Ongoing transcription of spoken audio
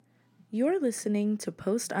You're listening to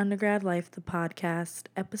Post Undergrad Life, the podcast,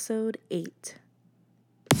 episode 8.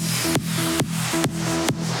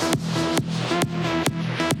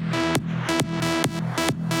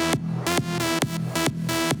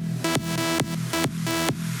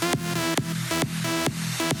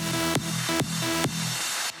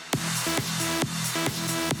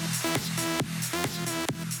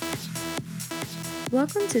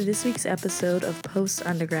 Welcome to this week's episode of Post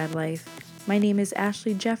Undergrad Life. My name is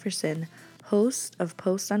Ashley Jefferson, host of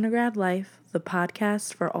Post Undergrad Life, the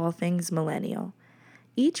podcast for all things millennial.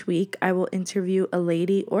 Each week, I will interview a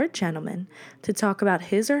lady or gentleman to talk about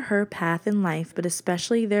his or her path in life, but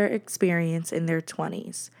especially their experience in their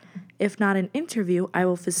 20s. If not an interview, I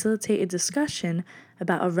will facilitate a discussion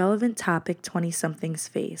about a relevant topic 20-somethings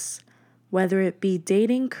face. Whether it be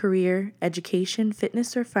dating, career, education,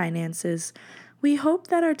 fitness, or finances, we hope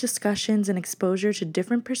that our discussions and exposure to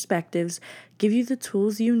different perspectives give you the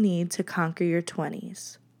tools you need to conquer your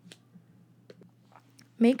 20s.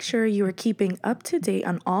 Make sure you are keeping up to date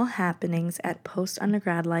on all happenings at Post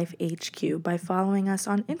Undergrad Life HQ by following us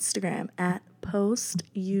on Instagram at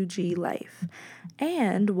PostUGLife.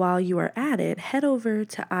 And while you are at it, head over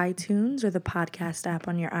to iTunes or the podcast app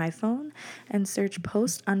on your iPhone and search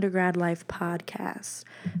Post Undergrad Life Podcast.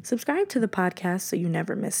 Subscribe to the podcast so you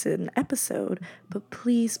never miss an episode, but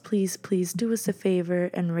please, please, please do us a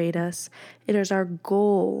favor and rate us. It is our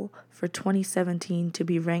goal for 2017 to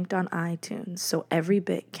be ranked on iTunes, so every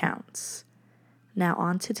bit counts. Now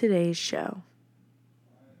on to today's show.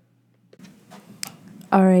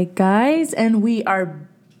 All right, guys, and we are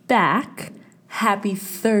back. Happy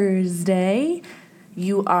Thursday.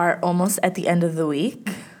 You are almost at the end of the week.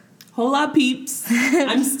 Hola, peeps.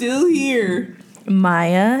 I'm still here.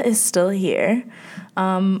 Maya is still here.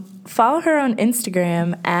 Follow her on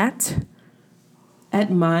Instagram at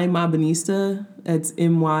MyMobinista. That's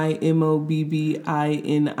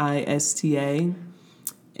MyMobBinista.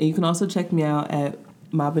 And you can also check me out at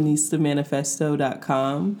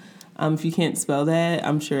mobinistamanifesto.com. If you can't spell that,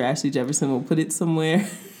 I'm sure Ashley Jefferson will put it somewhere.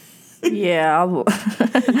 Yeah,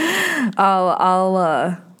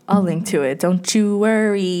 I'll link to it. Don't you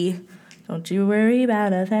worry. Don't you worry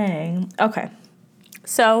about a thing. Okay.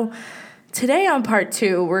 So today on part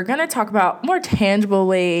 2, we're going to talk about more tangible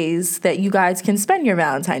ways that you guys can spend your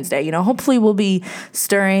Valentine's Day. You know, hopefully we'll be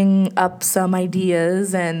stirring up some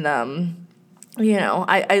ideas and,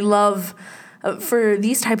 I love... for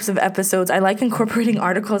these types of episodes, I like incorporating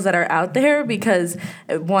articles that are out there because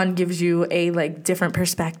one gives you a different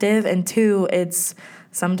perspective, and two, it's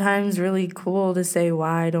sometimes really cool to say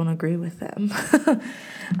why I don't agree with them.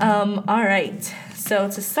 All right,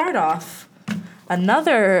 so to start off,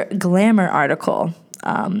 another glamour article.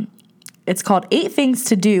 It's called 8 Things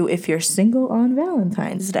to Do If You're Single on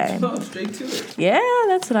Valentine's Day. Oh, straight to it. Yeah,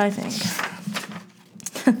 that's what I think.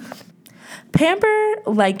 Pamper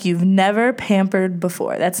like you've never pampered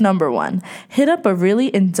before. That's number 1. Hit up a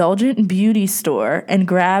really indulgent beauty store and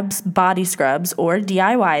grab body scrubs or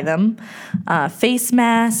DIY them, face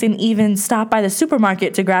masks, and even stop by the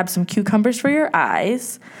supermarket to grab some cucumbers for your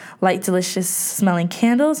eyes, light delicious smelling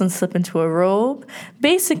candles and slip into a robe.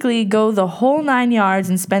 Basically, go the whole 9 yards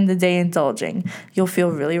and spend the day indulging. You'll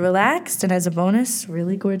feel really relaxed and as a bonus,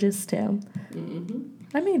 really gorgeous too. Mm-hmm.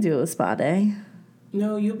 I may do a spa day.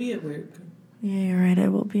 No, you'll be at work. Yeah, you're right. I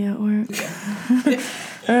will be at work.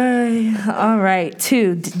 All right.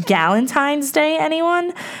 2, Galentine's Day,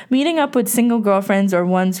 anyone? Meeting up with single girlfriends or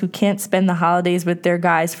ones who can't spend the holidays with their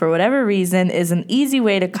guys for whatever reason is an easy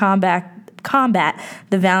way to combat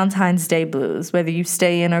the Valentine's Day blues. Whether you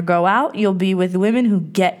stay in or go out, you'll be with women who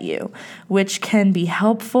get you, which can be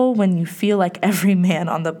helpful when you feel like every man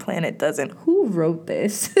on the planet doesn't. Who wrote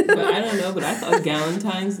this? But I don't know, but I thought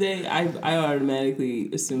Galentine's Day, I automatically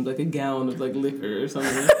assumed a gallon of liquor or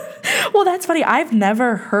something. Well, that's funny. I've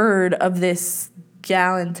never heard of this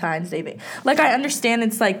Galentine's Day thing. I understand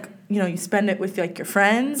it's you spend it with your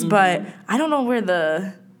friends, mm-hmm. but I don't know where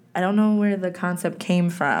the concept came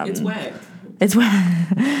from. It's whack. It's whack.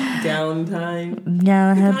 Galentine.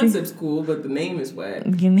 Yeah, the concept's cool, but the name is whack.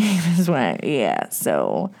 Your name is whack. Yeah.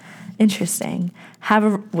 So interesting.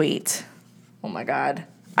 Wait. Oh my God.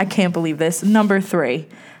 I can't believe this. Number 3.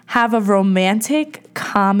 Have a romantic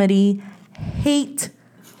comedy hate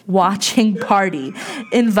watching party.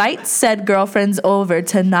 Invite said girlfriends over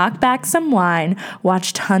to knock back some wine,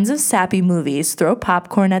 watch tons of sappy movies, throw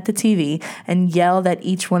popcorn at the TV, and yell that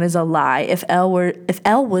each one is a lie. If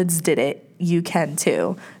Elle Woods did it, you can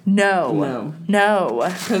too. No.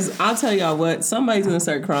 Because I'll tell y'all what, somebody's going to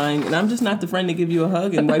start crying, and I'm just not the friend to give you a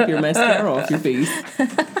hug and wipe your mascara off your face.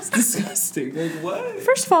 It's disgusting. Like, what?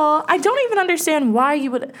 First of all, I don't even understand why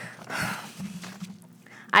you would...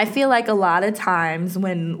 I feel like a lot of times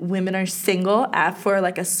when women are single for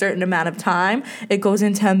like a certain amount of time, it goes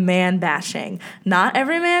into man bashing. Not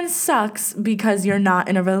every man sucks because you're not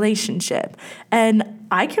in a relationship. And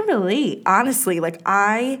I can relate, honestly. Like,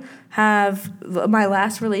 my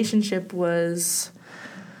last relationship was,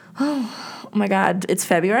 oh my God, it's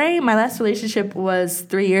February. My last relationship was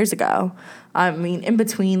 3 years ago. I mean, in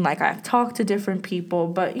between, like, I've talked to different people,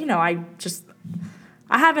 but,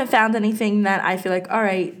 I haven't found anything that I feel like, all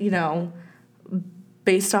right,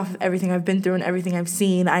 based off of everything I've been through and everything I've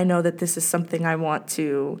seen, I know that this is something I want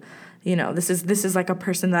to, this is like a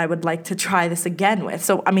person that I would like to try this again with.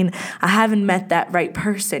 So, I mean, I haven't met that right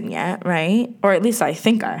person yet, right? Or at least I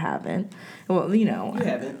think I haven't. Well, You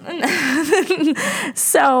haven't.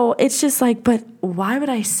 So it's just like, but why would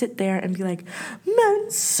I sit there and be like,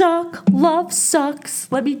 men suck, love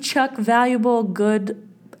sucks, let me chuck valuable, good,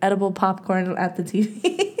 edible popcorn at the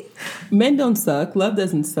TV. Men don't suck. Love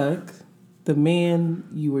doesn't suck. The man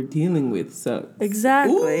you were dealing with sucks.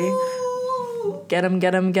 Exactly. Ooh. Get him.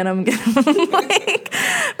 But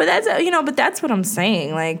that's what I'm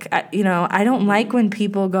saying. Like, I don't like when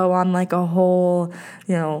people go on like a whole,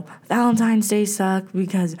 Valentine's Day suck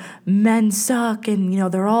because men suck and,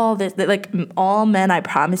 they're all this. Like, all men, I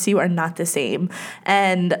promise you, are not the same.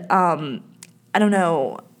 And I don't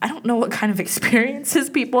know what kind of experiences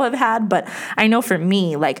people have had, but I know for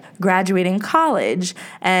me, like graduating college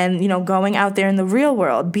and, going out there in the real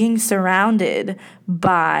world, being surrounded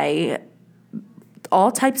by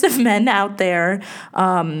all types of men out there,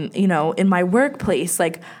 in my workplace,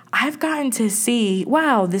 like I've gotten to see,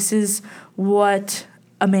 wow, this is what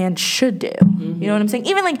a man should do. Mm-hmm. You know what I'm saying?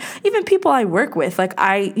 Even people I work with, like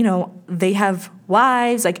they have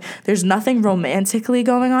wives, like there's nothing romantically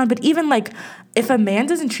going on, but even like if a man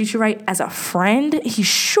doesn't treat you right as a friend, he's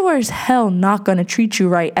sure as hell not going to treat you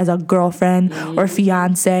right as a girlfriend or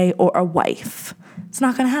fiance or a wife. It's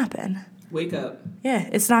not going to happen. Wake up. Yeah,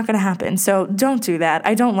 it's not going to happen. So don't do that.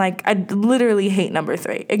 I literally hate number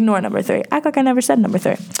 3. Ignore number 3. Act like I never said number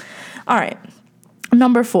 3. All right.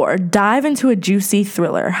 Number 4, dive into a juicy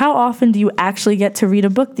thriller. How often do you actually get to read a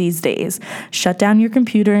book these days? Shut down your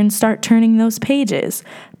computer and start turning those pages.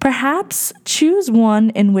 Perhaps choose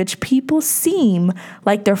one in which people seem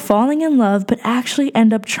like they're falling in love but actually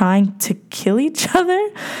end up trying to kill each other,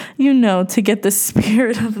 to get the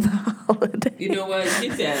spirit of the holiday. You know what?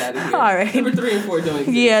 Get that out of here. All right. Number 3 and 4 don't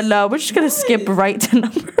exist. Yeah, no, we're just going to skip right to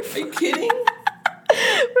number 5. Are you kidding?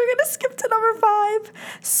 We're going to skip to number 5.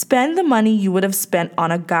 Spend the money you would have spent on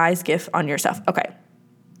a guy's gift on yourself. Okay.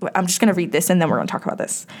 I'm just going to read this and then we're going to talk about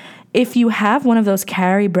this. If you have one of those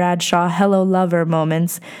Carrie Bradshaw hello lover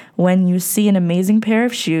moments when you see an amazing pair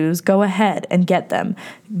of shoes, go ahead and get them.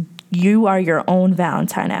 You are your own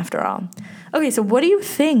Valentine after all. Okay, so what do you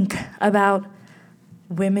think about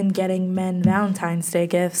women getting men Valentine's Day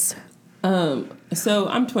gifts? So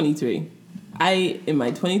I'm 23. In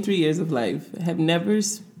my 23 years of life, have never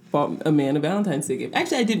bought a man a Valentine's Day gift.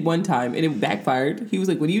 Actually, I did one time, and it backfired. He was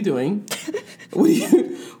like, "What are you doing?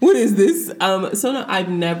 What is this?" So no, I've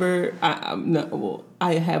never.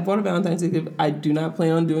 I have bought a Valentine's Day gift. I do not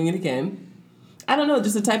plan on doing it again. I don't know,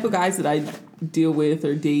 just the type of guys that I deal with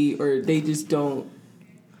or date, or they just don't.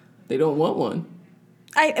 They don't want one.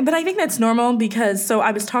 But I think that's normal because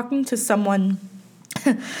I was talking to someone.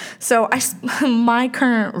 So my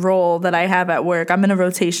current role that I have at work, I'm in a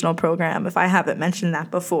rotational program, if I haven't mentioned that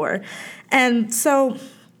before. And so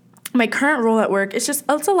my current role at work, it's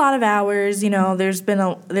a lot of hours, there's been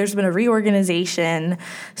a reorganization.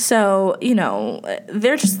 So,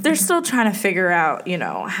 they're still trying to figure out,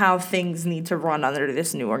 how things need to run under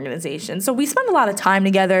this new organization. So we spend a lot of time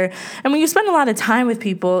together, and when you spend a lot of time with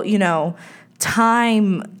people,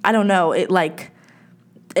 time, I don't know, it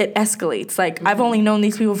escalates. Like, mm-hmm. I've only known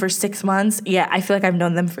these people for 6 months. Yeah, I feel like I've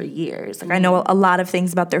known them for years. Like, mm-hmm. I know a lot of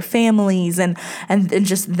things about their families and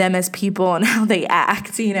just them as people and how they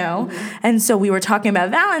act, Mm-hmm. And so we were talking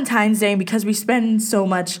about Valentine's Day, and because we spend so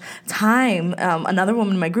much time, another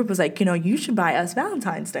woman in my group was like, you should buy us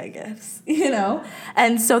Valentine's Day gifts,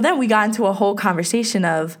 And so then we got into a whole conversation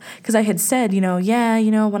of, because I had said,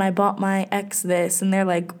 when I bought my ex this, and they're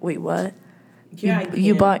like, wait, what? Yeah,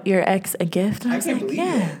 you bought your ex a gift? And I was like,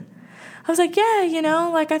 yeah. It. I was like, yeah,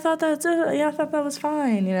 I thought that was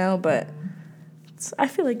fine, but I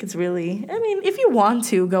feel like it's really, I mean, if you want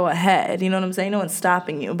to, go ahead. You know what I'm saying? No one's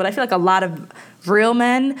stopping you. But I feel like a lot of real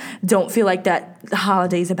men don't feel like that the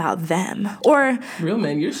holiday's about them. Or Real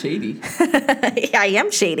men, you're shady. I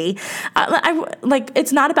am shady. Like,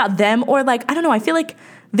 it's not about them. Or, like, I don't know. I feel like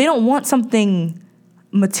they don't want something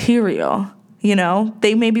material, you know?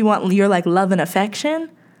 They maybe want your, like, love and affection.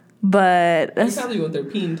 But They probably want their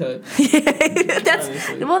peen touch.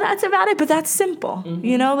 That's about it. But that's simple,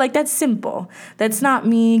 you know. Like that's simple. That's not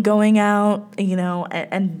me going out, you know,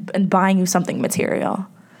 and buying you something material.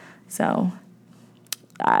 So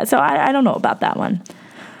I don't know about that one.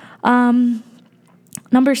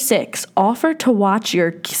 Number 6, offer to watch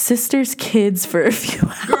your sister's kids for a few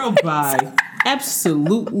hours. Girl, bye.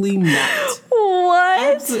 Absolutely not.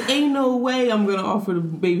 What? Ain't no way I'm gonna offer to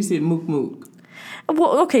babysit Mook Mook.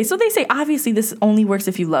 Well, okay, so they say obviously this only works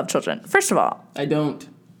if you love children. First of all, I don't.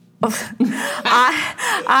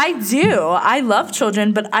 I do. I love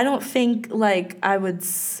children, but I don't think like I would.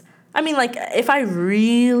 I mean, like if I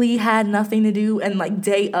really had nothing to do and like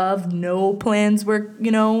day of no plans were,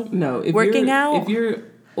 you know, working out. If you're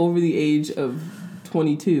over the age of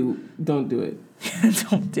 22, don't do it.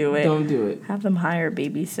 Don't do it. Don't do it. Have them hire a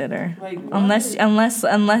babysitter. Like,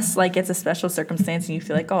 unless like it's a special circumstance and you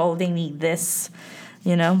feel like, oh, they need this,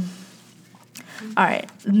 you know. All right,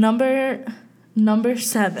 number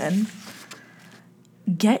 7.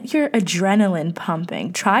 Get your adrenaline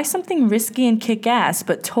pumping. Try something risky and kick ass,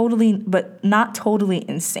 but not totally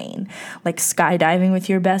insane. Like skydiving with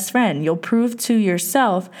your best friend. You'll prove to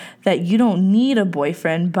yourself that you don't need a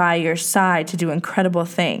boyfriend by your side to do incredible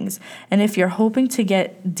things. And if you're hoping to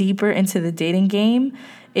get deeper into the dating game,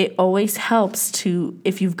 it always helps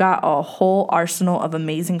if you've got a whole arsenal of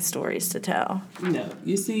amazing stories to tell. No,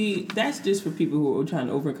 you see, that's just for people who are trying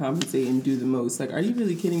to overcompensate and do the most. Like, are you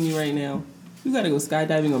really kidding me right now? You gotta go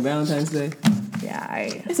skydiving on Valentine's Day? Yeah,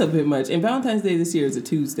 it's a bit much. And Valentine's Day this year is a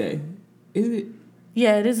Tuesday. Is it?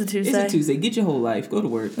 Yeah, it is a Tuesday. It's a Tuesday. Get your whole life. Go to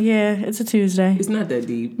work. Yeah, it's a Tuesday. It's not that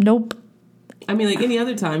deep. Nope. I mean, like any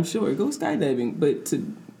other time, sure, go skydiving. But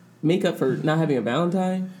to make up for not having a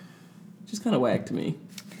Valentine, just kind of whack to me.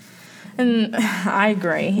 And I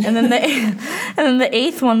agree. And then the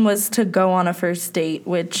 8th one was to go on a first date,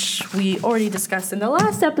 which we already discussed in the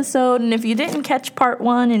last episode. And if you didn't catch part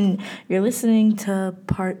 1 and you're listening to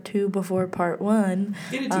part 2 before part 1,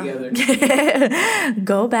 get it together.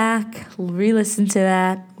 Go back, re-listen to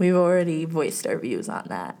that. We've already voiced our views on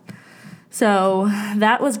that. So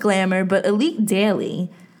that was Glamour, but Elite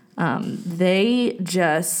Daily, they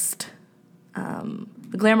just.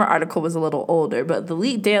 The Glamour article was a little older, but the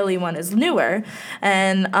Elite Daily one is newer.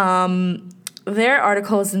 And their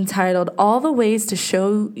article is entitled, All the Ways to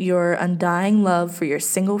Show Your Undying Love for Your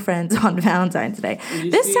Single Friends on Valentine's Day.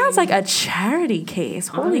 This sounds like a charity case.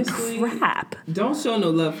 Holy crap. Don't show no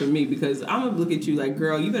love for me because I'm going to look at you like,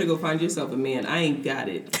 girl, you better go find yourself a man. I ain't got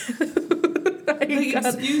it.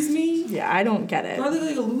 Excuse me? Yeah, I don't get it. Do I look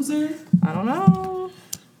like a loser? I don't know.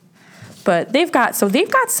 But they've got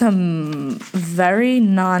some very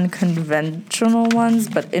non-conventional ones,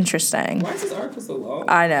 but interesting. Why is this article so long?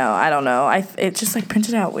 I know. I don't know. It just like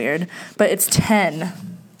printed out weird, but it's 10.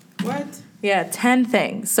 What? Yeah, 10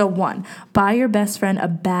 things. So 1, buy your best friend a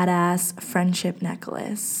badass friendship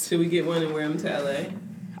necklace. Should we get one and wear them to LA?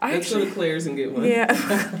 Let's go to Claire's and get one. Yeah,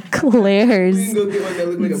 Claire's. We can go get one that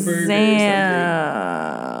looks like a burger or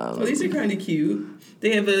something. Oh, these are kind of cute.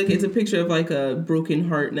 They have it's a picture of like a broken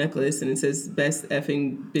heart necklace, and it says "best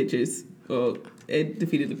effing bitches." Well, it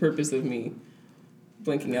defeated the purpose of me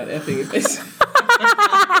blanking out effing bitches.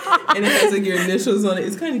 And it has like your initials on it.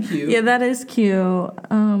 It's kind of cute. Yeah, that is cute.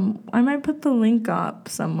 I might put the link up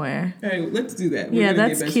somewhere. All right, let's do that. Yeah,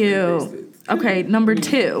 that's cute. Okay, number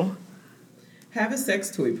 2. Have a sex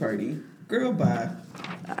toy party. Girl, bye.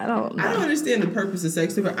 I don't understand the purpose of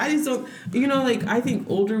sex toy parties. I just don't, like, I think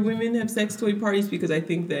older women have sex toy parties because I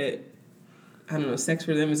think that, I don't know, sex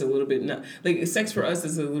for them is a little bit not, like, sex for us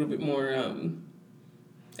is a little bit more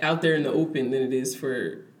out there in the open than it is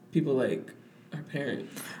for people like our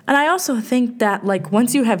parents. And I also think that, like,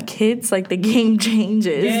 once you have kids, like, the game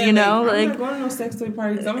changes, you know? I'm not going to no sex toy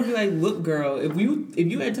parties. I'm going to be like, look, girl, if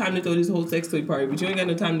you had time to throw this whole sex toy party, but you ain't got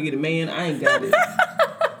no time to get a man, I ain't got it.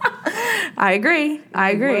 I agree.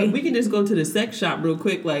 Well, we can just go to the sex shop real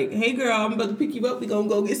quick. Like, hey, girl, I'm about to pick you up. We're going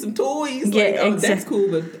to go get some toys. Yeah, like, that's cool,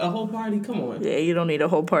 but a whole party? Come on. Yeah, you don't need a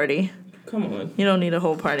whole party. Come on. You don't need a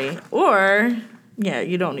whole party. Or, yeah,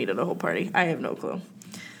 you don't need a whole party. I have no clue.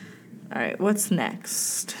 All right, what's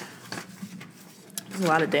next? There's a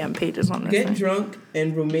lot of damn pages on this. Get drunk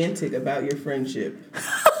and romantic about your friendship.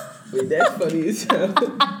 Wait, that's funny as hell.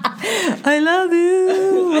 I love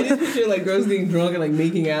you. I just picture like girls getting drunk and like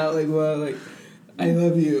making out, like, well, like, I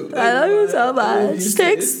love you. Like, I love you so I love much.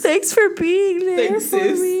 you, Thanks for being there Thanks, for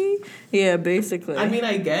sis. me. Yeah, basically. I mean,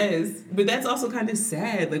 I guess, but that's also kind of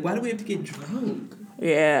sad. Like, why do we have to get drunk?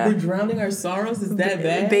 Yeah. We're drowning our sorrows. Is that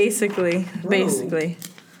bad? Basically. Bro. Basically.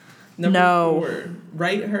 Number No. 4,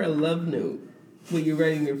 write her a love note. What, you're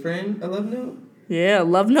writing your friend a love note? Yeah,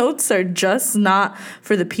 love notes are just not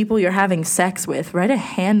for the people you're having sex with. Write a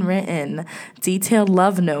handwritten, detailed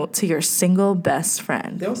love note to your single best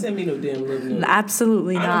friend. Don't send me no damn love note.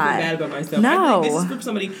 Absolutely not. I don't feel bad about myself. No. I think this is for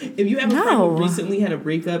somebody. If you have a friend who recently had a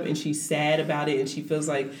breakup and she's sad about it and she feels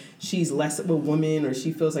like she's less of a woman or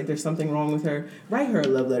she feels like there's something wrong with her, write her a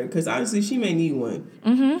love letter because honestly, she may need one.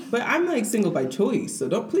 Mm-hmm. But I'm like single by choice, so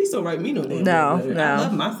please don't write me no damn love letter. No. I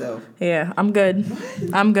love myself. Yeah, I'm good.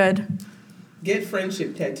 What? I'm good. Get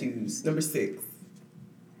friendship tattoos. Number 6.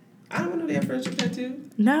 I don't want to know they have friendship tattoo.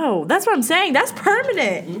 No, that's what I'm saying. That's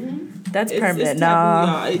permanent. Mm-hmm. That's permanent. It's No.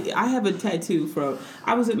 taboo, y'all. I have a tattoo from.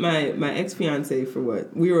 I was with my ex-fiance for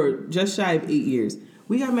what? We were just shy of 8 years.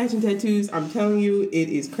 We got matching tattoos. I'm telling you, it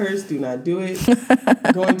is cursed. Do not do it.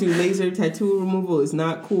 Going through laser tattoo removal is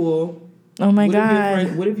not cool. Oh my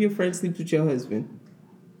God. What if your friend sleeps with your husband?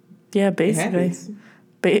 Yeah, basically.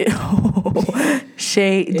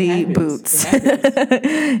 Shady boots.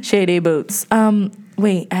 Shady boots.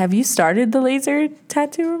 Wait, have you started the laser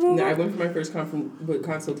tattoo removal? No, I went for my first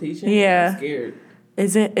consultation. Yeah. I'm scared.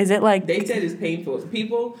 Is it like... They said it's painful.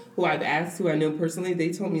 People who I've asked, who I know personally,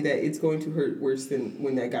 they told me that it's going to hurt worse than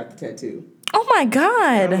when I got the tattoo. Oh my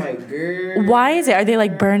God. I'm like, girl. Why is it? Are they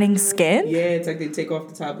like burning skin? Yeah, it's like they take off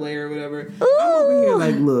the top layer or whatever. Ooh. I'm over here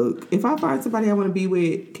like, look, if I find somebody I want to be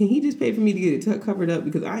with, can he just pay for me to get it covered up?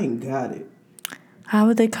 Because I ain't got it. How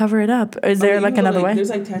would they cover it up? Is there like another way? There's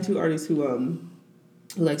like tattoo artists who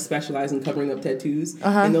like specialize in covering up tattoos.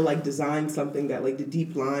 And they'll like design something that like the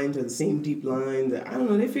deep lines are the same deep lines. I don't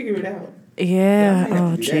know, they figure it out. Yeah.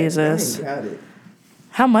 Oh, Jesus. I ain't got it.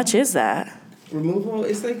 How much is that? Removal,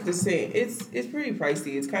 it's like the same. It's pretty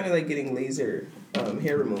pricey. It's kind of like getting laser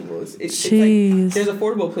hair removal. It's like there's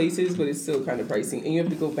affordable places, but it's still kind of pricey, and you have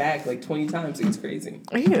to go back like 20 times. It's crazy.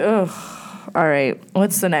 Ugh. All right.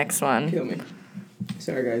 What's the next one? Kill me.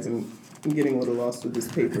 Sorry, guys. I'm getting a little lost with this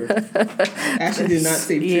paper. Ashley did not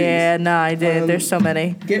save trees. Yeah, no, I did. There's so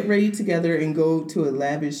many. Get ready together and go to a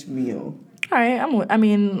lavish meal. All right, I'm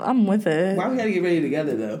with it. Why we gotta get ready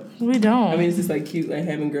together though? We don't. I mean, it's just like cute, like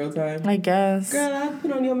having girl time. I guess. Girl, I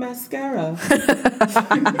put on your mascara.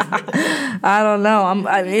 I don't know.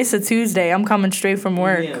 I mean, it's a Tuesday. I'm coming straight from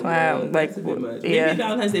work. Yeah, well, like, that's a bit much. Yeah. Maybe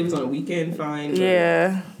Valentine's Day was on a weekend. Fine.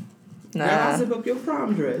 Yeah. Nah. Girl, I'll zip up your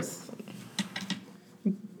prom dress.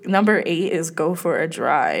 Number 8 is go for a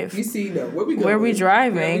drive. You see, though, where we going? Where we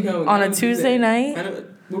driving? On a Tuesday night?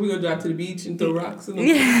 Where we gonna drive to the beach and throw rocks in the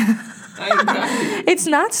Yeah. It's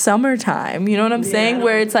not summertime, you know what I'm saying?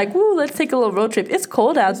 Where it's like, woo, let's take a little road trip. It's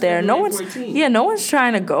cold out there. No one's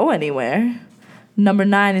trying to go anywhere. Number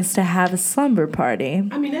 9 is to have a slumber party.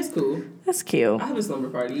 I mean, that's cool. That's cute. I have a slumber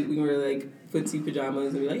party. We wear like footsie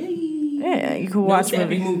pajamas and be like, hey. Yeah, you can watch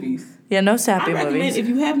movies. Yeah, no sappy I recommend, movies. if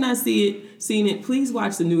you have not seen it, please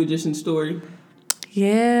watch the New Edition story.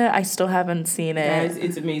 Yeah, I still haven't seen it. Guys,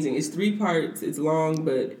 it's amazing. It's 3 parts. It's long,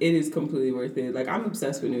 but it is completely worth it. Like, I'm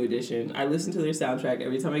obsessed with New Edition. I listen to their soundtrack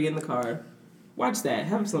every time I get in the car. Watch that.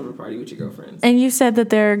 Have a slumber party with your girlfriends. And you said that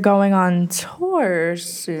they're going on tour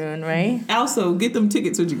soon, right? Also, get them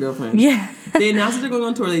tickets with your girlfriends. Yeah. They announced that they're going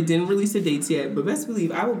on tour. They didn't release the dates yet, but best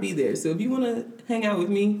believe I will be there. So if you want to hang out with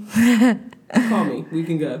me, call me. We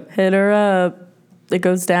can go. Hit her up. It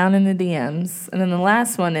goes down in the DMs. And then the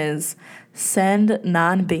last one is send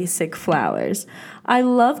non-basic flowers. I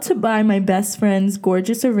love to buy my best friends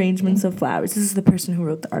gorgeous arrangements of flowers. This is the person who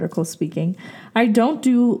wrote the article speaking. I don't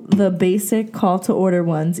do the basic call to order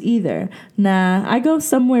ones either. Nah, I go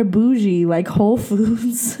somewhere bougie like Whole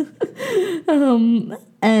Foods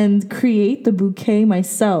and create the bouquet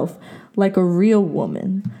myself like a real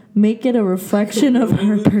woman. Make it a reflection of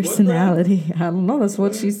her personality. I don't know. That's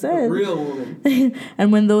what she said. A real woman.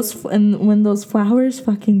 And when those flowers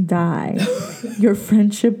fucking die, your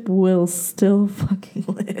friendship will still fucking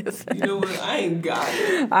live. You know what? I ain't got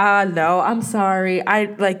it. No, I'm sorry.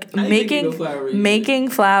 Making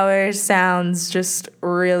flowers sounds just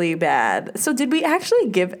really bad. So did we actually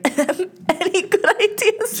give them any good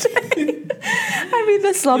ideas today? I mean,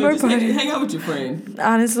 the slumber party. Hang out with your friend.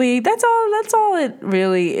 Honestly, that's all it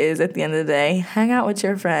really is at the end of the day. Hang out with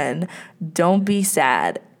your friend. Don't be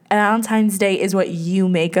sad. Valentine's Day is what you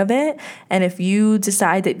make of it. And if you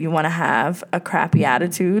decide that you want to have a crappy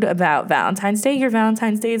attitude about Valentine's Day, your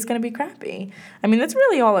Valentine's Day is going to be crappy. I mean, that's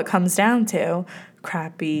really all it comes down to.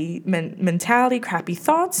 Crappy mentality, crappy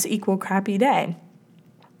thoughts equal crappy day.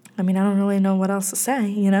 I mean, I don't really know what else to say,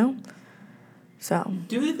 you know? So.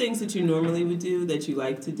 Do the things that you normally would do, that you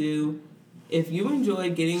like to do. If you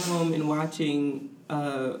enjoy getting home and watching, I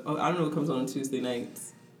don't know what comes on Tuesday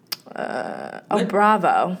nights.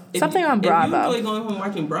 Bravo. Something on Bravo. If you enjoy going home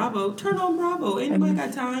watching Bravo, turn on Bravo. Ain't nobody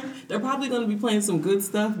got time. They're probably going to be playing some good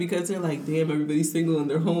stuff because they're like, damn, everybody's single and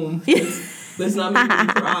they're home. Let's not make them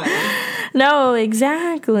cry. No,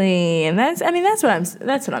 exactly. And that's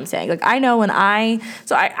what I'm saying. Like, I know when I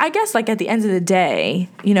guess, like, at the end of the day,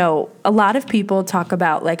 you know, a lot of people talk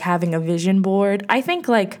about, like, having a vision board. I think,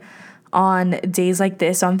 like, on days like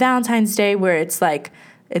this, on Valentine's Day, where it's like,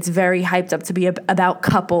 it's very hyped up to be about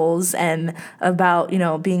couples and about, you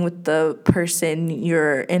know, being with the person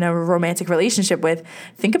you're in a romantic relationship with.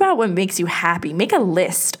 Think about what makes you happy. Make a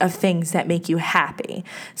list of things that make you happy.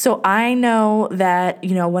 So I know that,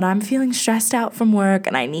 you know, when I'm feeling stressed out from work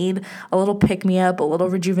and I need a little pick-me-up, a little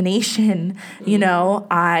rejuvenation, you know,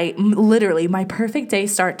 I literally, my perfect day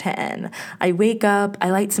start to end. I wake up, I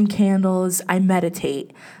light some candles, I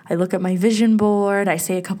meditate. I look at my vision board, I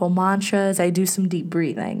say a couple mantras, I do some deep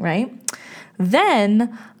breathing, right?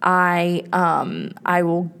 Then I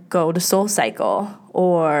will go to Soul Cycle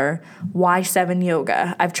or Y7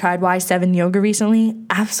 Yoga. I've tried Y7 Yoga recently.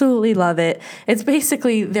 Absolutely love it. It's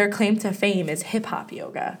basically, their claim to fame is hip-hop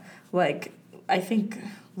yoga. Like, I think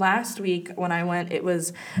last week when I went, it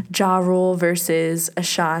was Ja Rule versus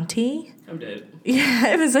Ashanti. I'm dead.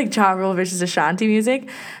 Yeah, it was like Ja Rule versus Ashanti music.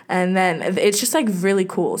 And then it's just like really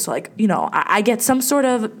cool. So like, you know, I get some sort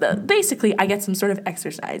of, basically I get some sort of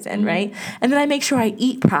exercise in, right? And then I make sure I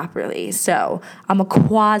eat properly. So I'm a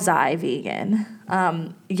quasi-vegan.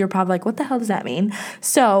 You're probably like, what the hell does that mean?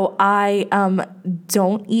 So I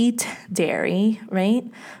don't eat dairy, right?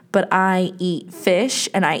 But I eat fish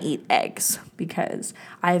and I eat eggs because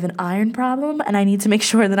I have an iron problem and I need to make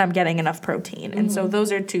sure that I'm getting enough protein. And so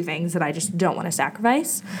those are two things that I just don't want to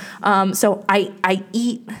sacrifice. So I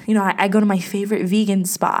eat, you know, I go to my favorite vegan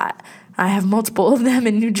spot. I have multiple of them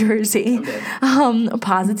in New Jersey.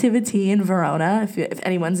 Positivity in Verona, if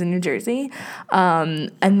anyone's in New Jersey.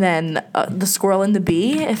 And then the Squirrel and the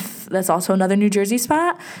Bee, if that's also another New Jersey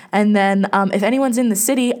spot. And then if anyone's in the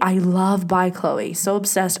city, I love By Chloe. So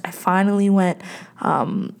obsessed. I finally went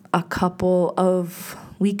a couple of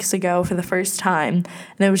weeks ago for the first time.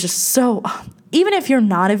 And it was just so... Even if you're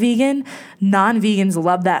not a vegan, non-vegans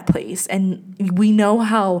love that place. And we know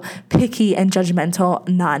how picky and judgmental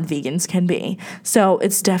non-vegans can be. So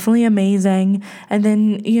it's definitely amazing. And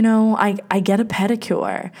then, you know, I get a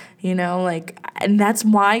pedicure, you know, like, and that's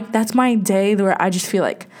my day where I just feel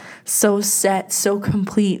like so set, so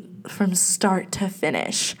complete from start to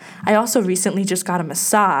finish. I also recently just got a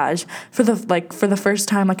massage for the first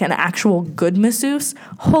time, like an actual good masseuse.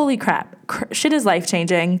 Holy crap. Shit is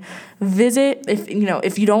life-changing. Visit,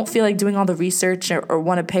 if you don't feel like doing all the research or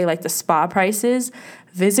want to pay like the spa prices,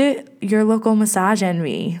 visit your local Massage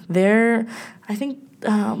Envy. There, I think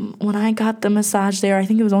when I got the massage there, I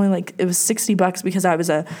think it was only like, it was $60 because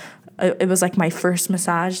it was like my first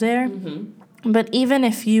massage there. Mm-hmm. But even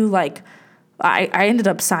if you like, I ended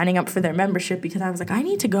up signing up for their membership because I was like, I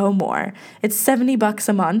need to go more. It's $70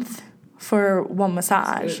 a month for one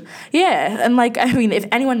massage. Yeah, and like, I mean, if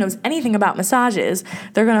anyone knows anything about massages,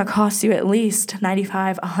 they're gonna cost you at least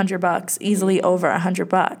 $95, $100, easily over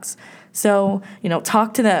 $100. So, you know,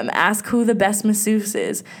 talk to them, ask who the best masseuse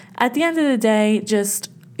is. At the end of the day,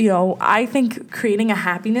 just, you know, I think creating a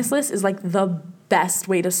happiness list is like the best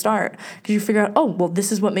way to start because you figure out, oh, well,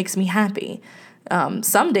 this is what makes me happy.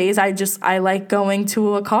 Some days I like going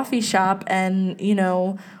to a coffee shop and, you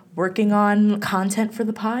know, working on content for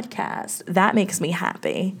the podcast. That makes me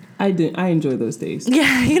happy. I enjoy those days.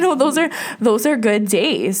 Yeah, you know, those are good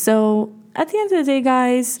days. So at the end of the day,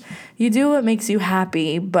 guys, you do what makes you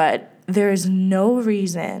happy, but there's no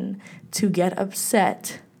reason to get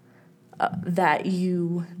upset that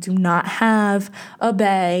you do not have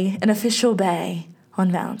an official bae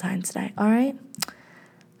on Valentine's Day. All right?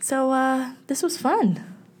 So this was fun.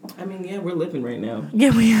 I mean, yeah, we're living right now. Yeah,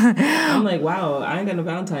 we are. I'm like, wow, I ain't got no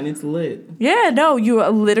Valentine. It's lit. Yeah, no, you are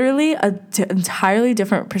literally entirely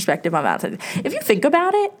different perspective on Valentine's. If you think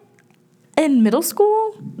about it, in middle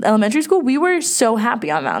school, elementary school, we were so happy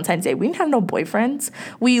on Valentine's Day. We didn't have no boyfriends.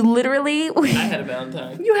 I had a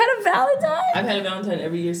Valentine. You had a Valentine? I've had a Valentine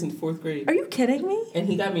every year since 4th grade. Are you kidding me? And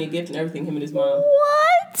he got me a gift and everything, him and his mom.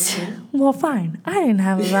 What? Well, fine. I didn't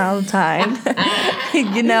have a Valentine.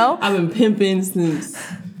 You know? I've been pimping since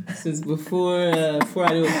before I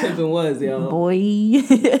knew what pimping was, y'all. Boy.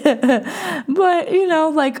 But, you know,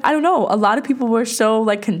 like, I don't know. A lot of people were so,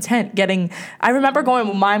 like, content getting... I remember going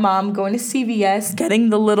with my mom, going to CVS, getting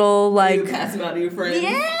the little, like... You pass them out to your friends.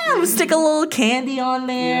 Yeah, stick a little candy on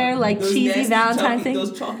there, like those cheesy Valentine chalky, thing.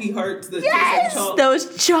 Those chalky hearts. That Yes, taste like chalk.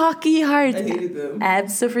 those chalky hearts. I hated them.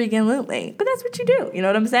 Absolutely. But that's what you do. You know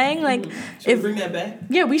what I'm saying? Like, Should we bring that back?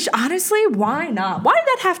 Yeah, we should. Honestly, why not? Why did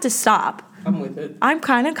that have to stop? I'm with it. I'm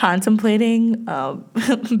kind of contemplating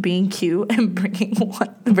being cute and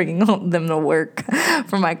bringing them to work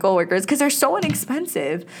for my coworkers because they're so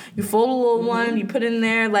inexpensive. You fold a little one, you put it in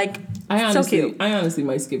there, like so cute. I honestly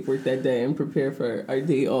might skip work that day and prepare for our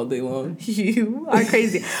date all day long. You are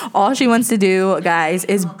crazy. All she wants to do, guys,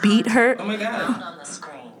 is beat her. Oh my god.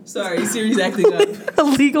 Sorry, Siri's acting up.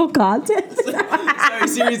 Illegal content. Sorry,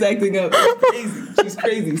 Siri's acting up. She's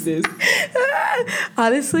crazy, sis.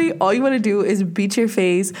 Honestly, all you want to do is beat your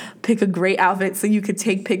face, pick a great outfit so you could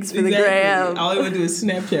take pics for the gram. All you want to do is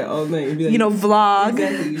Snapchat all night and be like, vlog.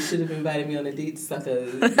 Exactly. You should have invited me on a date, sucker.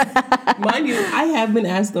 Mind you, I have been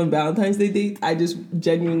asked on Valentine's Day dates. I just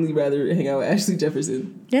genuinely rather hang out with Ashley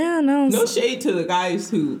Jefferson. Yeah, no. No shade to the guys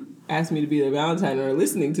who asked me to be their Valentine or are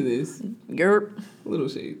listening to this. Yerp. A little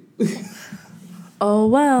shade. Oh,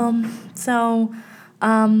 well. So,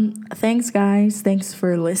 thanks, guys. Thanks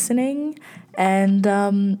for listening.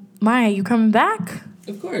 And, Maya, you coming back?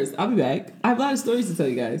 Of course. I'll be back. I have a lot of stories to tell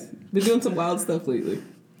you guys. Been doing some wild stuff lately.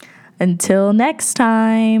 Until next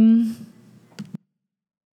time.